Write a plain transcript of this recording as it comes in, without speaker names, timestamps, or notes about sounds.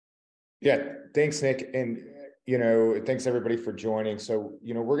Yeah, thanks, Nick. And, thanks everybody for joining. So,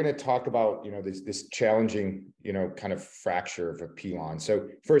 we're going to talk about, this challenging, kind of fracture of a pilon. So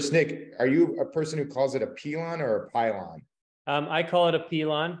first, Nick, are you a person who calls it a pilon or a pylon? I call it a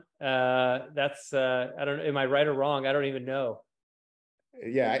pilon. I don't know, am I right or wrong? I don't even know.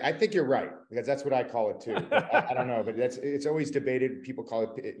 Yeah, I think you're right, because that's what I call it too. But I don't know, but it's always debated. People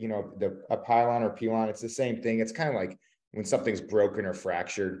call it, a pylon or pilon. It's the same thing. It's kind of like when something's broken or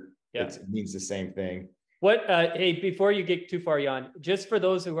fractured, Yeah. it means the same thing. Hey, before you get too far, Jan, just for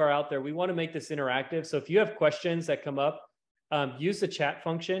those who are out there, we want to make this interactive. So if you have questions that come up, use the chat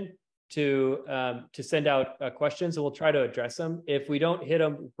function to send out questions, and we'll try to address them. If we don't hit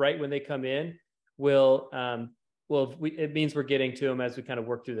them right when they come in, it means we're getting to them as we kind of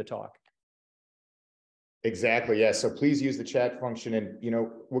work through the talk. Exactly. Yeah. So please use the chat function, and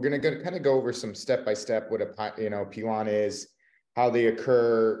we're going to kind of go over some step by step what a pilon is, how they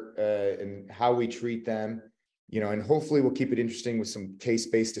occur, and how we treat them. And hopefully we'll keep it interesting with some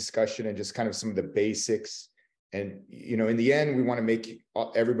case-based discussion and just kind of some of the basics. And in the end, we want to make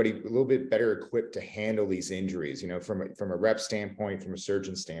everybody a little bit better equipped to handle these injuries. From a rep standpoint, from a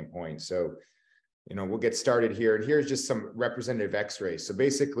surgeon standpoint. So we'll get started here. And here's just some representative x-rays. So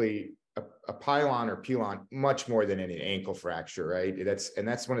basically a pylon or pilon, much more than any ankle fracture, right?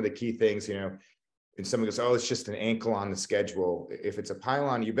 That's one of the key things, and someone goes, oh, it's just an ankle on the schedule. If it's a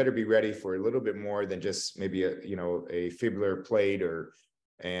pylon, you better be ready for a little bit more than just maybe a fibular plate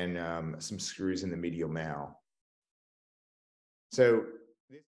and some screws in the medial mal. So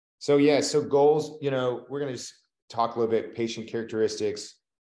goals, we're going to just talk a little bit, patient characteristics,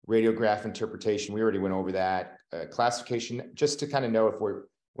 radiograph interpretation. We already went over that. Classification, just to kind of know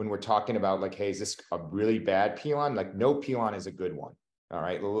when we're talking about like, hey, is this a really bad pilon? Like no pilon is a good one. All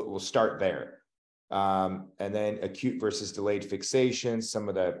right, we'll start there. And then acute versus delayed fixation, some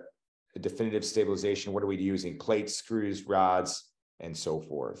of the definitive stabilization. What are we using? Plates, screws, rods, and so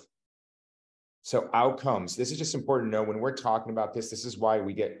forth. So outcomes, this is just important to know when we're talking about this. This is why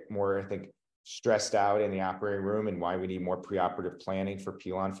we get more, I think, stressed out in the operating room, and why we need more preoperative planning for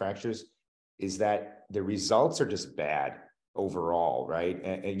pilon fractures, is that the results are just bad overall, right?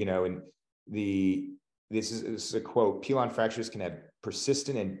 This is a quote: pilon fractures can have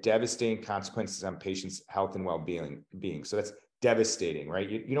persistent and devastating consequences on patients' health and well-being. So that's devastating, right?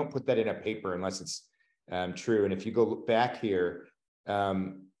 You don't put that in a paper unless it's true. And if you go back here,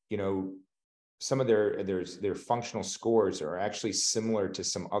 some of their functional scores are actually similar to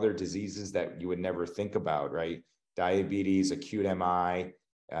some other diseases that you would never think about, right? Diabetes, acute MI,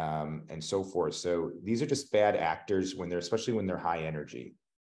 and so forth. So these are just bad actors especially when they're high energy.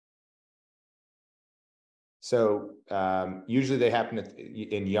 So usually they happen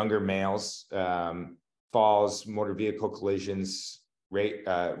in younger males, falls, motor vehicle collisions,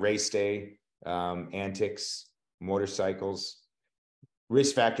 race day, antics, motorcycles.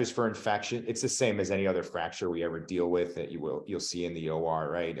 Risk factors for infection, it's the same as any other fracture we ever deal with that you'll see in the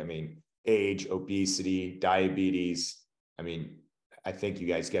OR, right? I mean, age, obesity, diabetes. I mean, I think you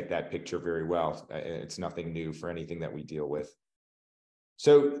guys get that picture very well. It's nothing new for anything that we deal with.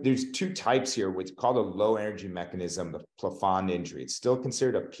 So there's two types here, what's called a low energy mechanism, the plafond injury. It's still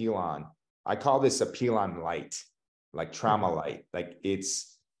considered a pilon. I call this a pilon light, like trauma light. Like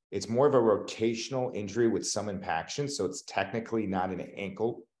it's more of a rotational injury with some impaction. So it's technically not an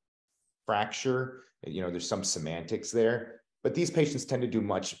ankle fracture. There's some semantics there, but these patients tend to do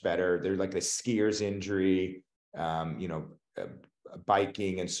much better. They're like a skier's injury,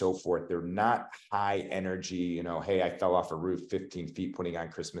 biking and so forth. They're not high energy, hey, I fell off a roof 15 feet putting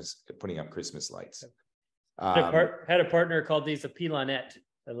up Christmas lights. Had a partner called these a pilonette,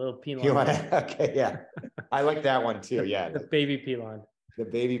 a little pilon. Okay, yeah. I like that one too. Yeah. The baby pilon. The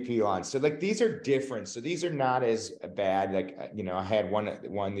baby pilon. So like these are different. So these are not as bad. Like, I had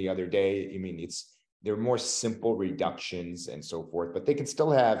one the other day. I mean, they're more simple reductions and so forth, but they can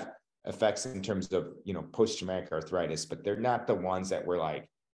still have effects in terms of, post-traumatic arthritis, but they're not the ones that we're like,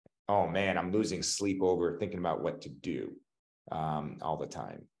 oh man, I'm losing sleep over thinking about what to do all the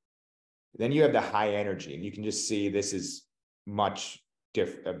time. Then you have the high energy, and you can just see this is much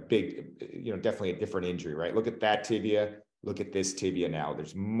definitely a different injury, right? Look at that tibia. Look at this tibia now.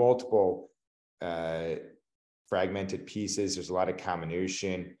 There's multiple fragmented pieces. There's a lot of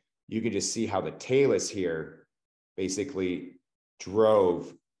comminution. You can just see how the talus here basically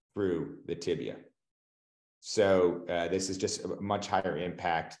drove through the tibia. So this is just a much higher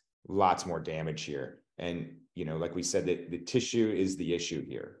impact, lots more damage here. And, like we said, the tissue is the issue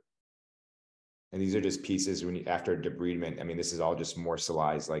here. And these are just pieces after debridement. I mean, this is all just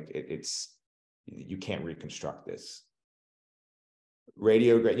morselized. Like you can't reconstruct this.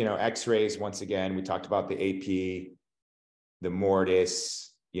 X-rays, once again, we talked about the AP, the mortise,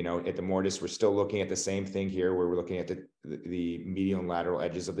 at the mortise, we're still looking at the same thing here, where we're looking at the medial and lateral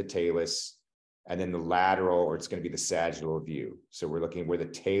edges of the talus, and then the lateral, or it's going to be the sagittal view. So we're looking where the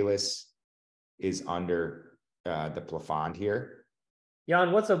talus is under the plafond here.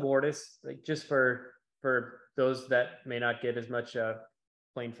 Jan, what's a mortise? Like, just for those that may not get as much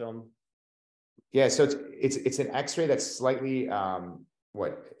plain film. Yeah, so it's an X-ray that's slightly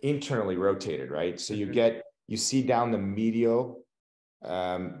internally rotated, right? So you see down the medial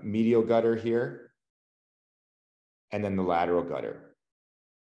gutter here, and then the lateral gutter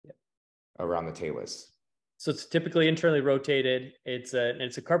around the talus. So it's typically internally rotated. It's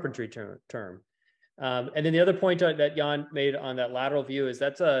a carpentry term. And then the other point that Jan made on that lateral view is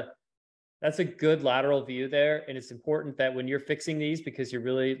that's a good lateral view there. And it's important that when you're fixing these, because you're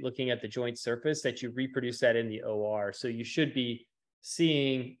really looking at the joint surface, that you reproduce that in the OR. So you should be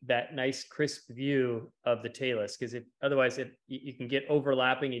seeing that nice crisp view of the talus, because otherwise you can get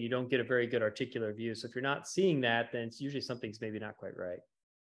overlapping and you don't get a very good articular view. So if you're not seeing that, then it's usually something's maybe not quite right.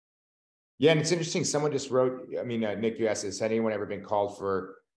 Yeah, and it's interesting. Someone just wrote, Nick, you asked, has anyone ever been called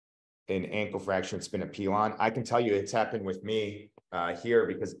for an ankle fracture and spin a pilon? I can tell you it's happened with me here,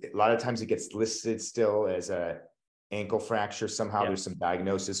 because a lot of times it gets listed still as a ankle fracture. Somehow there's some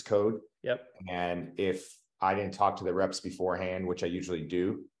diagnosis code. Yep. And if I didn't talk to the reps beforehand, which I usually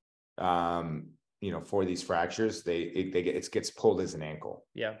do, for these fractures, it gets pulled as an ankle.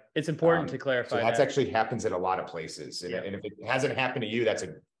 Yeah, it's important to clarify. So that's actually happens at a lot of places. And, and if it hasn't happened to you, that's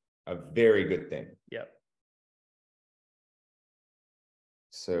a very good thing. Yep.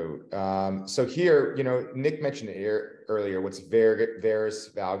 So here, Nick mentioned earlier what's varus,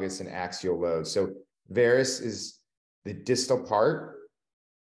 valgus, and axial load. So varus is the distal part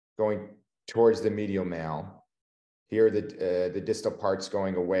going towards the medial mal. Here, the distal part's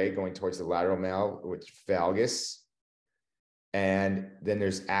going away, going towards the lateral mal, which valgus. And then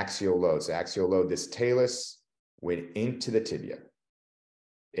there's axial load. So axial load, this talus went into the tibia.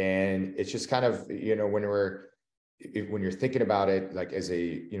 And it's just kind of, when you're thinking about it, like as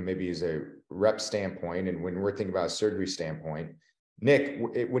a, maybe as a rep standpoint, and when we're thinking about a surgery standpoint, Nick,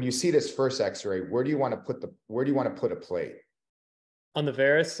 when you see this first X-ray, where do you want to put a plate? On the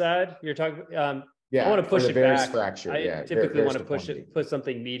varus side, you're talking. Yeah, I want to push it varus back. Fracture. I typically want to put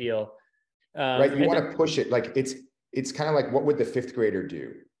something medial. Right, you want to push it like it's kind of like, what would the fifth grader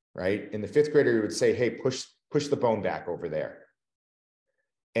do, right? And the fifth grader would say, hey, push the bone back over there.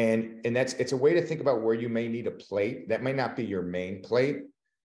 And it's a way to think about where you may need a plate. That might not be your main plate,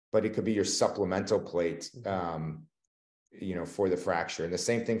 but it could be your supplemental plate, for the fracture. And the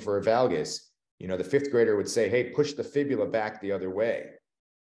same thing for a valgus. The fifth grader would say, hey, push the fibula back the other way.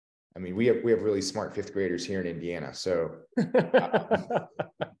 I mean, we have really smart fifth graders here in Indiana. So,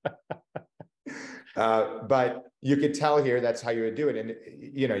 but you could tell here that's how you would do it. And,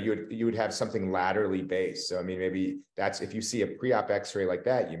 you would have something laterally based. So, I mean, maybe that's, if you see a pre-op X-ray like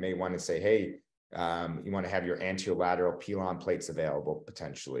that, you may want to say, hey, you want to have your anterolateral pilon plates available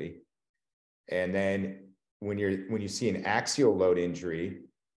potentially. And then when you see an axial load injury,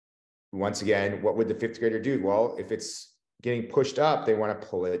 once again, what would the fifth grader do? Well, if it's getting pushed up, they want to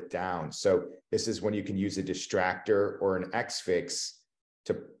pull it down. So this is when you can use a distractor or an X-fix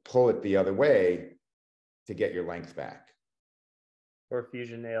to pull it the other way to get your length back. Or a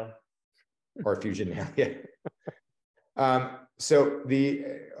fusion nail. Or a fusion nail, yeah. So the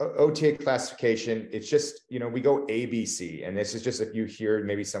OTA classification, it's just, we go ABC, and this is just, if you hear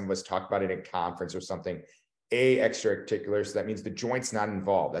maybe some of us talk about it in conference or something, A, extra-articular, so that means the joint's not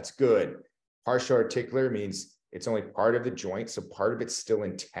involved. That's good. Partial articular means it's only part of the joint, so part of it's still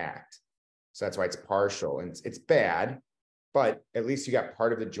intact. So that's why it's partial, and it's bad, but at least you got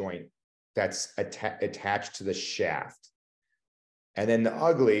part of the joint that's attached to the shaft. And then the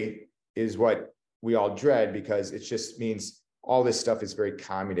ugly is what we all dread, because it just means all this stuff is very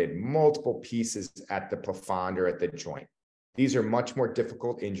comminuted, multiple pieces at the plafond or at the joint. These are much more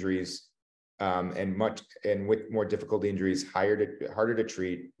difficult injuries, and with more difficult injuries, harder to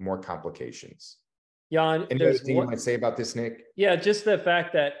treat, more complications. Jan, any other thing you want to say about this, Nick? Yeah, just the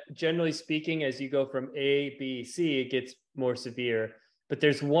fact that generally speaking, as you go from A, B, C, it gets more severe. But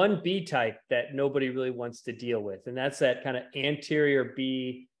there's one B type that nobody really wants to deal with, and that's that kind of anterior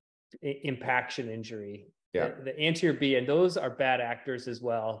B impaction injury. Yeah, the anterior B, and those are bad actors as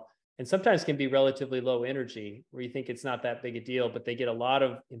well, and sometimes can be relatively low energy, where you think it's not that big a deal, but they get a lot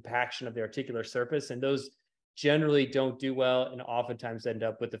of impaction of the articular surface, and those generally don't do well, and oftentimes end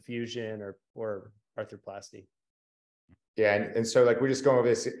up with a fusion or arthroplasty. Yeah, and so like we're just going over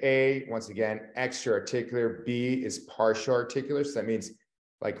this. A, once again, extra articular. B is partial articular. So that means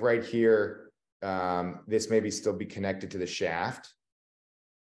like right here, this maybe still be connected to the shaft.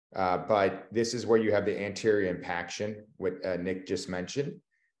 But this is where you have the anterior impaction, what Nick just mentioned.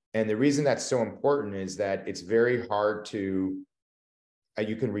 And the reason that's so important is that it's very hard to,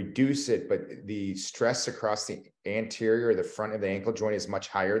 you can reduce it, but the stress across the anterior, the front of the ankle joint is much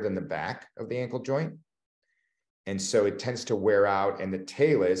higher than the back of the ankle joint. And so it tends to wear out, and the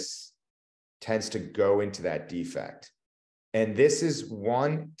talus tends to go into that defect. And this is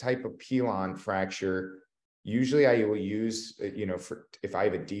one type of pilon fracture. Usually I will use, if I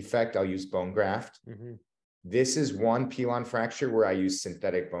have a defect, I'll use bone graft. Mm-hmm. This is one pilon fracture where I use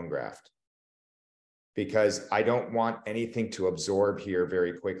synthetic bone graft because I don't want anything to absorb here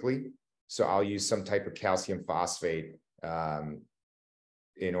very quickly. So I'll use some type of calcium phosphate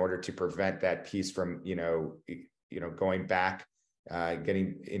in order to prevent that piece from, going back,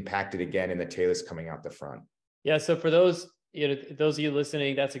 getting impacted again, and the talus coming out the front. Yeah. So for those of you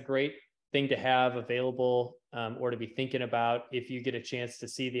listening, that's a great thing to have available, or to be thinking about if you get a chance to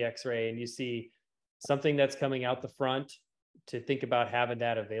see the X-ray and you see something that's coming out the front, to think about having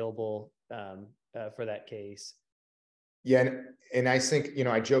that available for that case. Yeah, and I think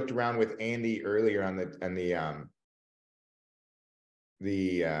I joked around with Andy earlier on in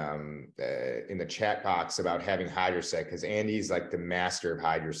the chat box about having Hydroset, because Andy's like the master of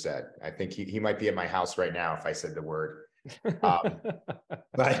Hydroset. I think he might be at my house right now if I said the word. But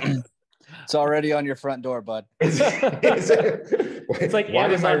it's already on your front door, bud. It's like why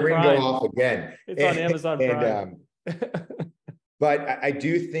did my ring go off again? It's on Amazon Prime. But I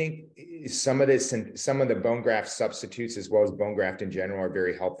do think some of the bone graft substitutes, as well as bone graft in general, are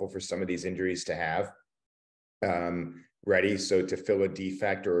very helpful for some of these injuries to have ready, so to fill a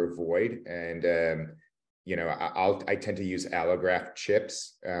defect or a void. And I tend to use allograft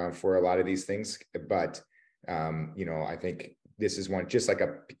chips for a lot of these things, but I think this is one, just like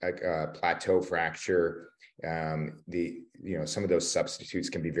a plateau fracture. Some of those substitutes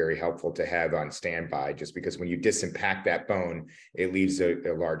can be very helpful to have on standby, just because when you disimpact that bone, it leaves a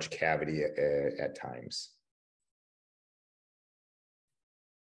large cavity at times.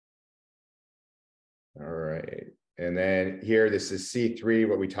 All right. And then here, this is C3,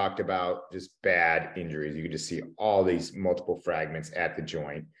 what we talked about, just bad injuries. You can just see all these multiple fragments at the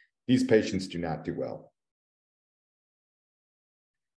joint. These patients do not do well.